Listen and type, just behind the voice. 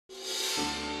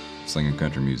singing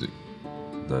country music.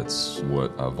 That's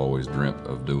what I've always dreamt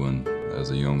of doing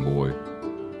as a young boy.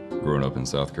 Growing up in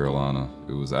South Carolina,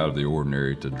 it was out of the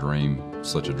ordinary to dream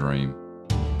such a dream.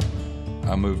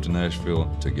 I moved to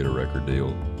Nashville to get a record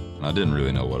deal, and I didn't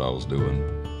really know what I was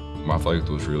doing. My faith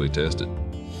was really tested.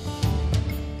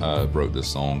 I wrote this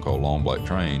song called Long Black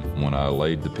Train. When I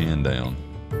laid the pen down,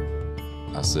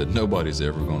 I said, nobody's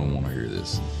ever going to want to hear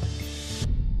this.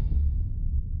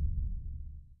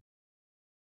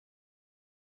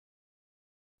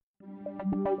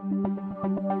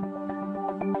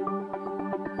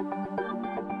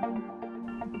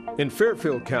 In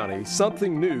Fairfield County,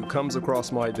 something new comes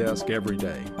across my desk every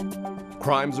day.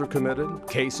 Crimes are committed,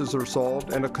 cases are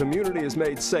solved, and a community is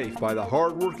made safe by the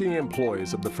hardworking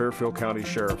employees of the Fairfield County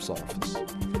Sheriff's Office.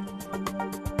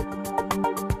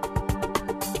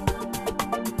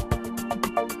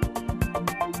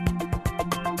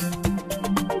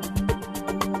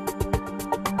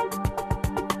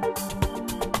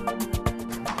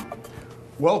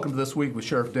 Welcome to This Week with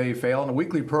Sheriff Dave Phalen, a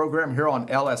weekly program here on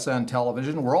LSN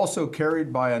Television. We're also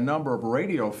carried by a number of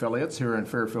radio affiliates here in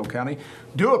Fairfield County.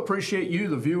 Do appreciate you,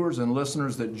 the viewers and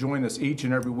listeners that join us each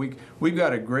and every week. We've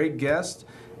got a great guest,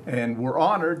 and we're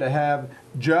honored to have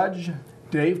Judge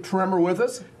Dave Trimmer with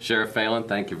us. Sheriff Phalen,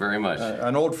 thank you very much.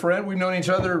 An old friend. We've known each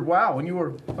other, wow, when you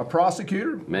were a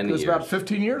prosecutor? Many years. It's about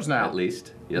 15 years now. At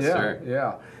least. Yes, yeah, sir.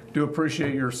 Yeah. Do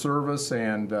appreciate your service,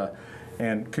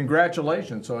 and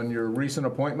congratulations on your recent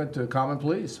appointment to Common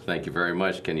Pleas. Thank you very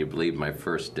much. Can you believe my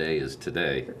first day is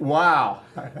today? Wow,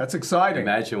 that's exciting.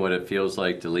 Imagine what it feels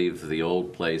like to leave the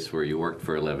old place where you worked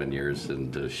for 11 years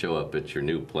and to show up at your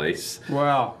new place.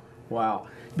 Wow, wow.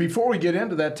 Before we get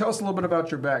into that, tell us a little bit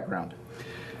about your background.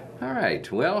 All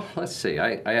right, well, let's see.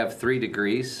 I have 3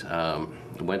 degrees.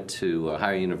 Went to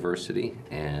Ohio University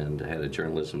and had a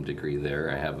journalism degree there.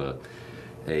 I have a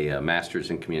master's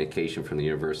in communication from the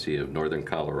University of Northern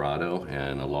Colorado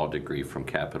and a law degree from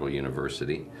Capital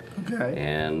University. Okay.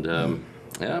 And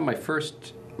yeah, my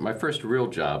first real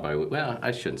job, well,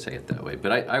 I shouldn't say it that way,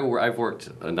 but I've worked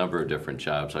a number of different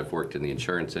jobs. I've worked in the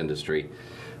insurance industry,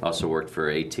 also worked for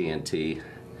AT&T,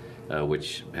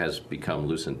 which has become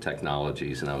Lucent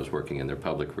Technologies, and I was working in their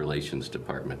public relations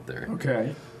department there.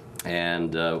 Okay.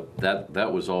 And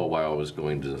that was all while I was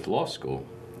going to law school.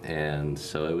 And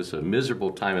so it was a miserable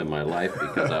time in my life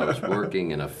because I was working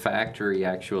in a factory,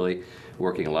 actually,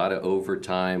 working a lot of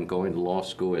overtime, going to law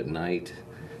school at night.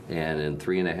 And in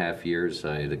 3.5 years,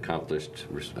 I had accomplished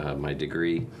my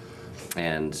degree.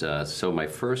 And so my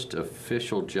first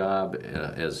official job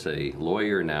as a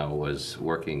lawyer now was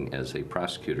working as a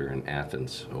prosecutor in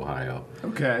Athens, Ohio.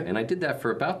 Okay. And I did that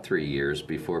for about 3 years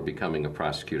before becoming a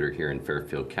prosecutor here in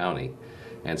Fairfield County.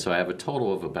 And so I have a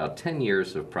total of about 10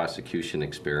 years of prosecution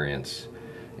experience.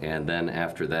 And then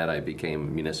after that, I became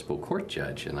a municipal court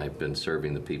judge, and I've been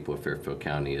serving the people of Fairfield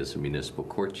County as a municipal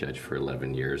court judge for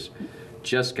 11 years.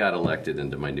 Just got elected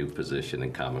into my new position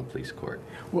in Common Pleas Court.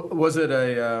 Was it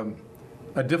a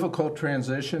difficult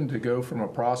transition to go from a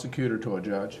prosecutor to a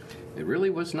judge? It really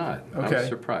was not. Okay. I was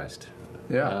surprised.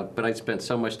 Yeah. But I spent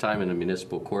so much time in a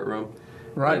municipal courtroom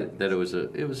that it was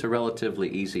a relatively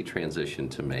easy transition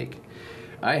to make.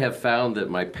 I have found that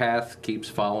my path keeps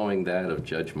following that of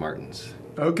Judge Martin's.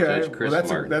 Okay, Judge Chris well,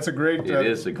 Martin. that's a great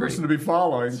person to be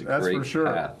following, that's for sure.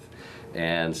 Path.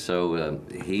 And so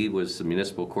he was the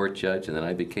municipal court judge, and then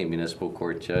I became municipal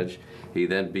court judge. He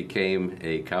then became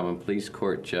a Common Pleas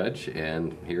Court judge,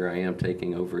 and here I am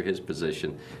taking over his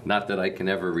position. Not that I can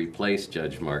ever replace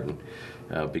Judge Martin,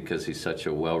 because he's such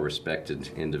a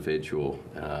well-respected individual.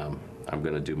 I'm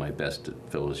going to do my best to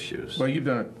fill his shoes. Well, you've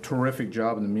done a terrific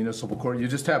job in the municipal court. You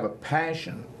just have a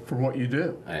passion for what you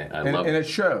do. I love it. And it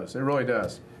shows. It really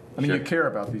does. I mean, Sure. you care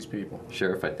about these people.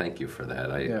 Sheriff, I thank you for that.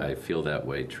 Yeah. I feel that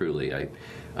way, truly.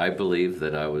 I believe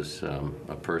that I was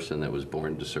a person that was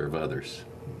born to serve others.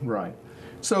 Right.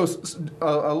 So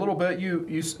a little bit,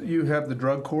 you have the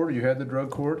drug court, or you had the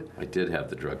drug court? I did have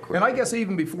the drug court. And I guess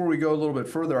even before we go a little bit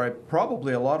further,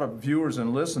 probably a lot of viewers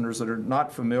and listeners that are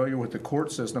not familiar with the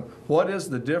court system, what is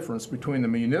the difference between the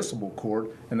municipal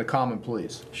court and the common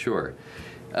pleas? Sure.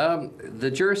 The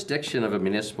jurisdiction of a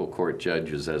municipal court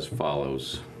judge is as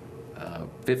follows.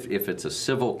 If it's a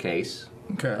civil case,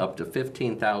 Okay. up to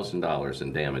 $15,000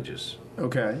 in damages.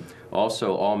 Okay.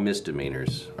 Also, all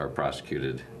misdemeanors are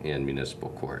prosecuted in municipal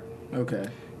court. Okay.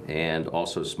 And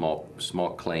also small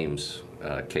claims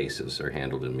cases are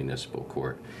handled in municipal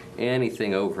court.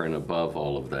 Anything over and above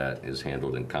all of that is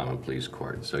handled in common pleas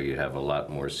court. So you have a lot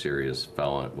more serious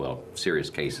serious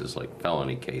cases like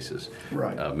felony cases,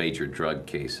 right. Major drug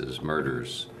cases,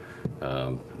 murders,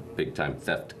 big time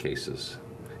theft cases.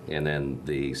 And then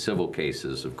the civil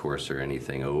cases, of course, are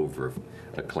anything over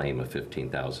a claim of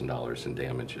 $15,000 in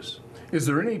damages. Is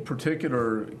there any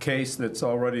particular case that's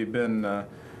already been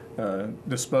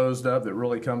disposed of that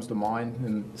really comes to mind,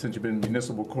 and since you've been in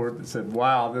municipal court, that said,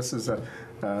 wow, this is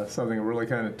something that really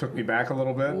kind of took me back a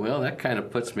little bit? Well, that kind of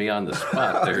puts me on the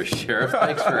spot there, Sheriff.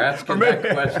 Thanks for asking that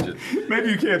question.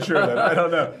 Maybe you can't share that. I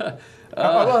don't know.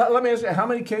 Well, let me ask you, how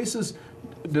many cases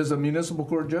does a municipal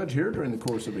court judge hear during the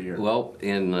course of a year? Well,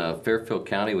 in Fairfield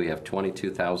County, we have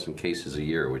 22,000 cases a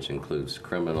year, which includes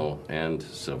criminal and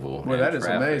civil. Well, that is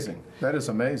amazing. That is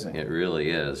amazing. It really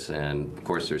is. And, of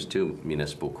course, there's 2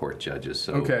 municipal court judges,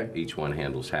 so each one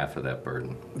handles half of that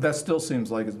burden. That still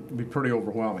seems like it'd be pretty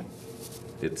overwhelming.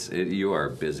 You are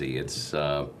busy.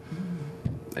 Wow.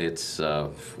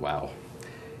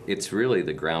 It's really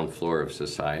the ground floor of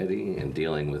society and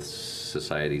dealing with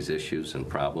society's issues and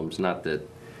problems. Not that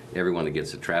everyone who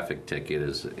gets a traffic ticket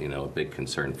is, a big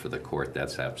concern for the court.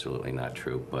 That's absolutely not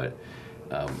true. But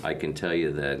I can tell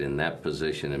you that in that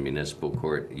position in municipal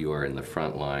court, you are in the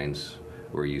front lines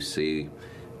where you see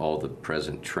all the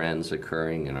present trends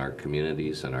occurring in our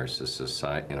communities and our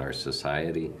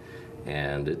society.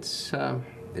 And it's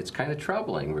kind of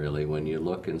troubling, really, when you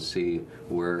look and see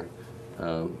where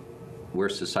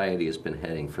society has been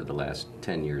heading for the last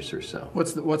 10 years or so.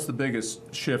 What's the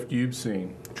biggest shift you've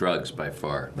seen? Drugs, by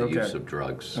far. The use of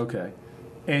drugs. Okay.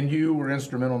 And you were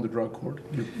instrumental in the drug court.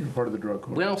 You're part of the drug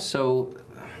court. Well, so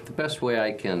the best way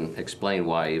I can explain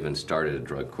why I even started a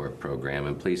drug court program,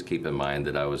 and please keep in mind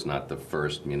that I was not the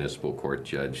first municipal court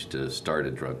judge to start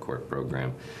a drug court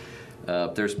program.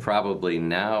 There's probably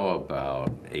now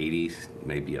about 80,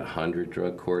 maybe 100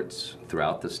 drug courts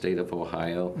throughout the state of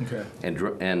Ohio. Okay.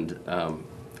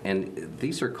 And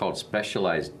these are called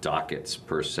specialized dockets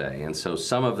per se. And so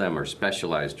some of them are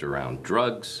specialized around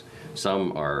drugs,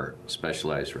 some are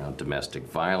specialized around domestic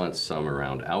violence, some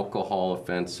around alcohol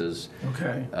offenses.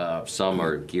 Okay. Some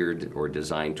are geared or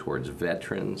designed towards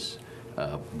veterans.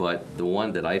 But the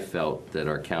one that I felt that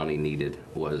our county needed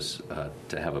was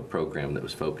to have a program that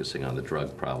was focusing on the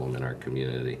drug problem in our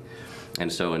community. And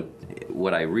so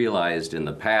what I realized in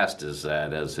the past is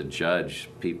that as a judge,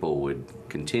 people would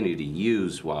continue to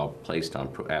use while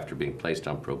after being placed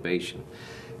on probation.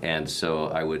 And so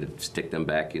I would stick them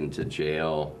back into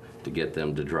jail to get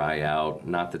them to dry out.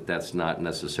 Not that that's not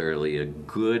necessarily a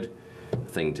good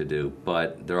thing to do,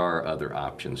 but there are other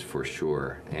options for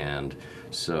sure. And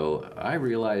so I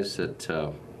realized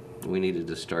that we needed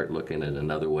to start looking at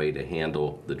another way to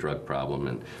handle the drug problem.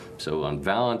 And so on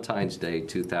Valentine's Day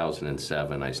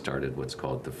 2007, I started what's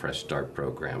called the Fresh Start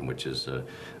program, which is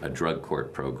a drug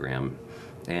court program.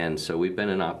 And so we've been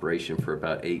in operation for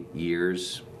about 8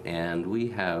 years, and we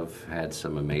have had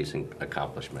some amazing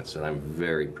accomplishments that I'm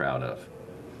very proud of.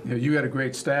 Yeah, you had a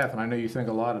great staff, and I know you think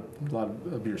a lot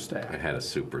of your staff. I had a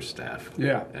super staff.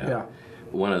 Yeah.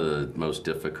 One of the most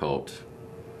difficult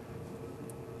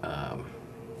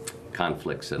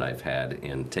conflicts that I've had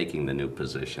in taking the new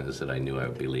position is that I knew I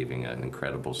would be leaving an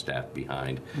incredible staff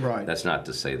behind. Right. That's not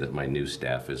to say that my new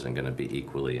staff isn't going to be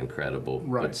equally incredible,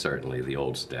 right, but certainly the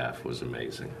old staff was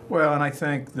amazing. Well, and I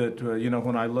think that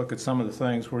when I look at some of the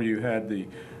things where you had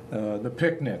the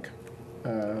picnic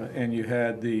and you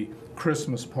had the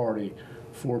Christmas party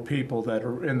for people that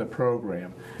are in the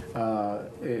program,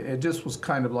 it just was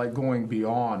kind of like going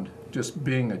beyond just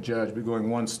being a judge, but going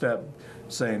one step,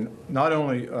 saying not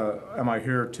only am I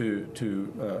here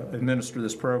to administer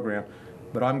this program,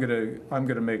 but I'm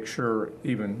gonna make sure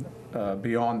even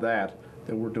beyond that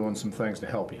we're doing some things to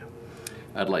help you.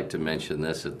 I'd like to mention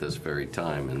this at this very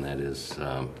time, and that is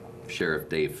Sheriff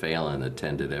Dave Phalen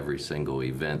attended every single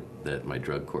event that my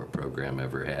drug court program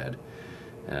ever had.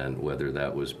 And whether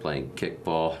that was playing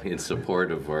kickball in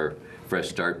support of our Fresh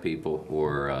Start people,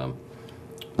 or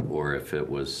if it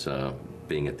was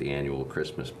being at the annual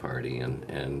Christmas party,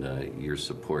 and your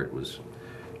support was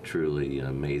truly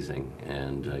amazing,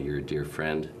 and you're a dear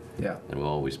friend, yeah, and will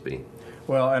always be.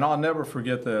 Well, and I'll never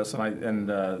forget this. In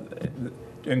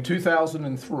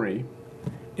 2003,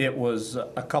 it was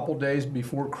a couple days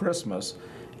before Christmas,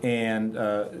 and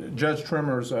Judge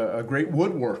Trimmer's a great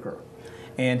woodworker.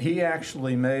 And he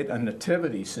actually made a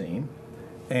nativity scene,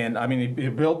 and I mean he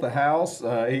built the house,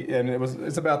 and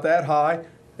it's about that high.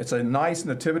 It's a nice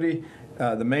nativity,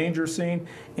 the manger scene,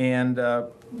 and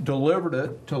delivered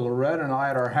it to Loretta and I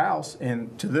at our house.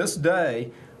 And to this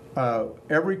day,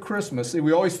 every Christmas,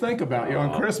 we always think about you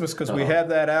on Christmas because we have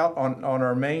that out on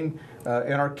our main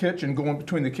in our kitchen, going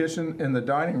between the kitchen and the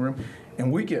dining room,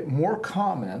 and we get more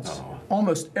comments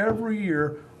almost every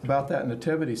year about that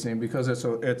nativity scene because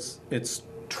it's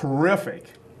terrific.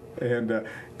 And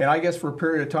I guess for a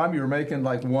period of time you were making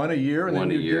like one a year, and One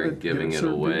then a you year, giving it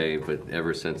certain away. But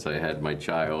ever since I had my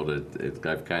child,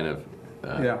 I've kind of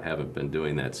Yeah. haven't been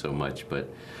doing that so much. But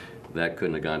that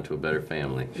couldn't have gone to a better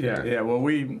family. Yeah, Sure. yeah. Well,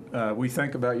 we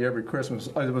think about you every Christmas.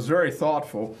 It was very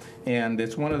thoughtful, and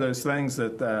it's one of those things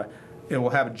that it will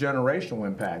have a generational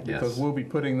impact, because Yes. we'll be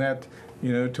putting that,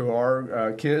 to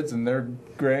our kids and our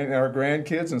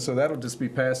grandkids, and so that'll just be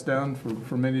passed down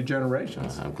for many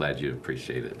generations. I'm glad you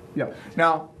appreciate it. Yeah.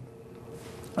 Now,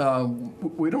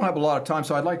 we don't have a lot of time,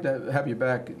 so I'd like to have you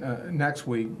back next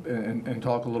week and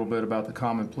talk a little bit about the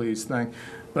Common Pleas thing.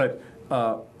 But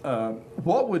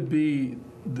what would be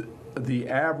the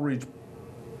average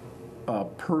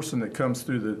person that comes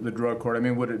through the drug court? I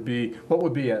mean, what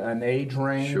would be an age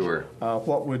range? Sure.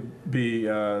 What would be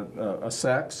a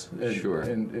sex? Sure.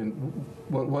 And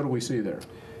what do we see there?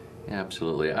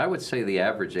 Absolutely. I would say the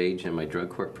average age in my drug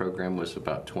court program was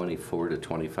about 24 to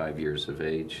 25 years of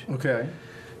age. Okay.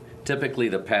 Typically,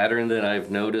 the pattern that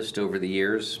I've noticed over the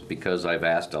years, because I've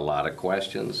asked a lot of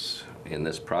questions in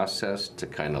this process to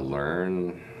kind of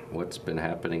learn what's been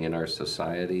happening in our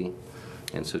society.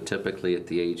 And so typically at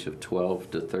the age of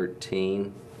 12 to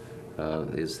 13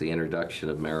 is the introduction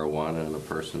of marijuana in a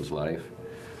person's life.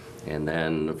 And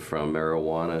then from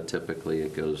marijuana, typically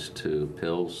it goes to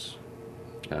pills.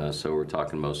 So we're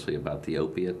talking mostly about the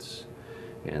opiates.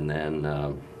 And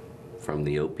then from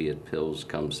the opiate pills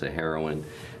comes the heroin.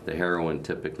 The heroin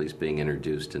typically is being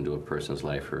introduced into a person's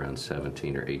life around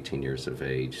 17 or 18 years of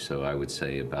age. So I would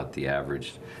say about the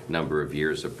average number of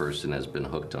years a person has been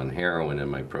hooked on heroin in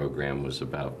my program was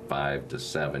about 5 to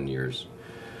 7 years.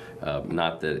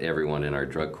 Not that everyone in our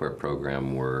drug court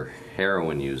program were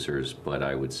heroin users, but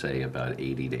I would say about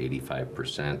 80 to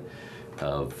 85%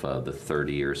 of the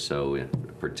 30 or so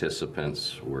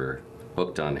participants were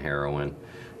hooked on heroin.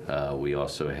 We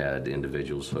also had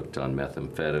individuals hooked on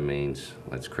methamphetamines,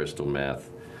 that's crystal meth,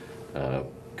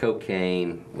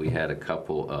 cocaine. We had a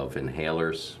couple of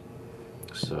inhalers.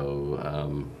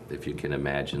 So if you can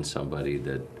imagine somebody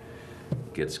that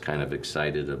gets kind of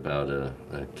excited about a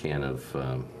can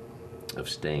of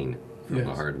stain from a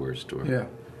Yes. hardware store. Yeah.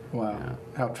 Wow. Yeah.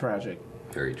 How tragic.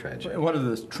 Very tragic. One of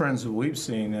the trends that we've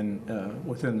seen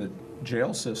within the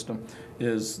jail system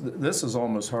is this is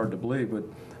almost hard to believe, but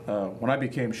when I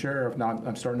became sheriff, now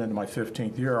I'm starting into my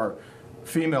 15th year, our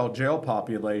female jail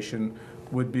population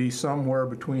would be somewhere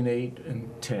between 8 and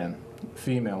 10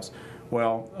 females.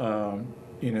 Well,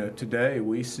 today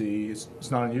we see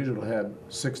it's not unusual to have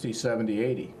 60, 70,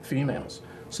 80 females.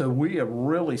 So we have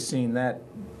really seen that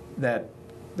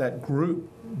group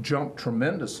jump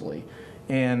tremendously.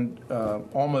 And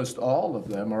almost all of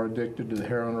them are addicted to the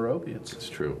heroin or opiates. It's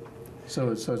true. So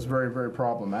it's very, very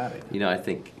problematic. I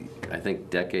think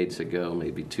decades ago,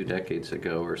 maybe 2 decades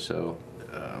ago or so,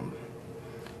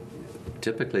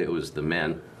 typically it was the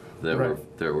men that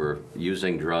were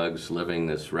using drugs, living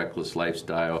this reckless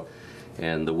lifestyle,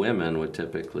 and the women would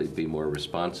typically be more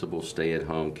responsible, stay at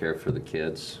home, care for the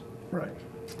kids. Right.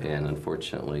 And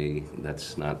unfortunately,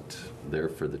 that's not there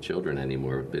for the children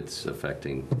anymore. It's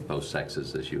affecting both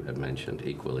sexes, as you had mentioned,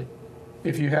 equally.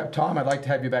 If you have time, I'd like to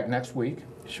have you back next week.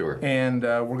 Sure. And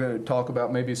we're going to talk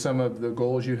about maybe some of the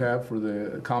goals you have for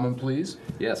the Common Pleas.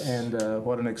 Yes. And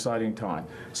what an exciting time.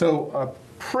 So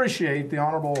appreciate the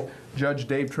Honorable Judge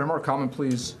Dave Trimmer, Common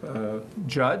Pleas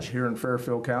judge here in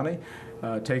Fairfield County,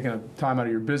 taking time out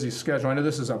of your busy schedule. I know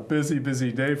this is a busy,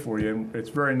 busy day for you, and it's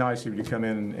very nice of you to come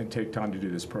in and take time to do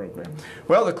this program.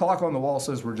 Well, the clock on the wall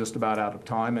says we're just about out of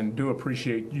time, and do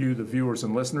appreciate you, the viewers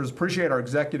and listeners. Appreciate our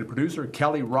executive producer,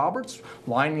 Kelly Roberts,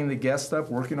 lining the guests up,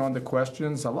 working on the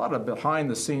questions, a lot of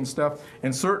behind-the-scenes stuff,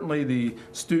 and certainly the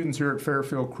students here at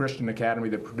Fairfield Christian Academy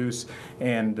that produce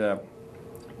and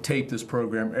tape this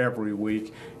program every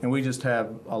week. And we just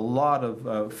have a lot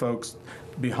of folks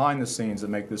behind the scenes that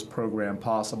make this program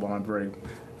possible, and I'm very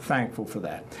thankful for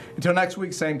that. Until next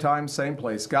week, same time, same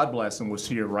place, God bless, and we'll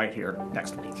see you right here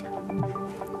next week.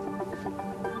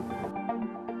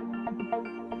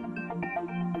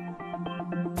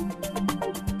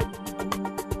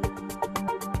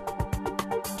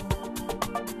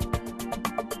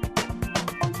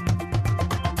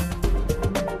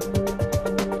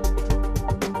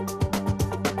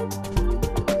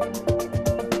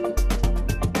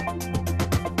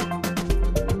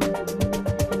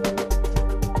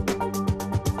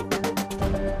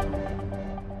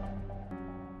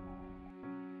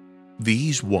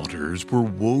 These waters were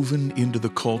woven into the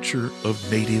culture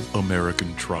of Native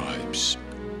American tribes.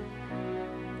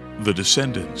 The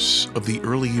descendants of the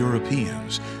early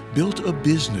Europeans built a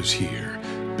business here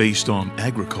based on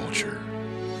agriculture.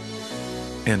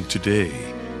 And today,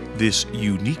 This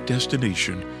unique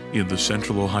destination in the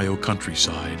central Ohio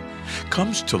countryside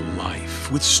comes to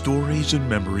life with stories and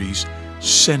memories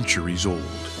centuries old.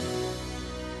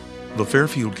 The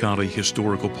Fairfield County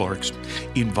Historical Parks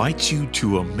invites you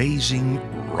to amazing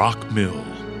Rock Mill.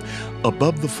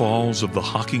 Above the falls of the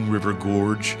Hocking River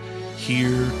Gorge,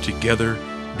 here together,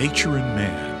 nature and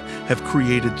man have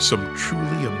created some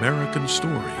truly American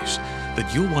stories that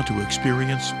you'll want to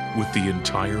experience with the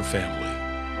entire family.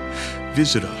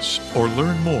 Visit us or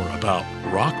learn more about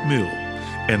Rock Mill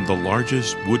and the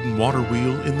largest wooden water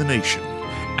wheel in the nation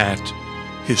at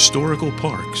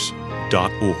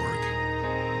historicalparks.org.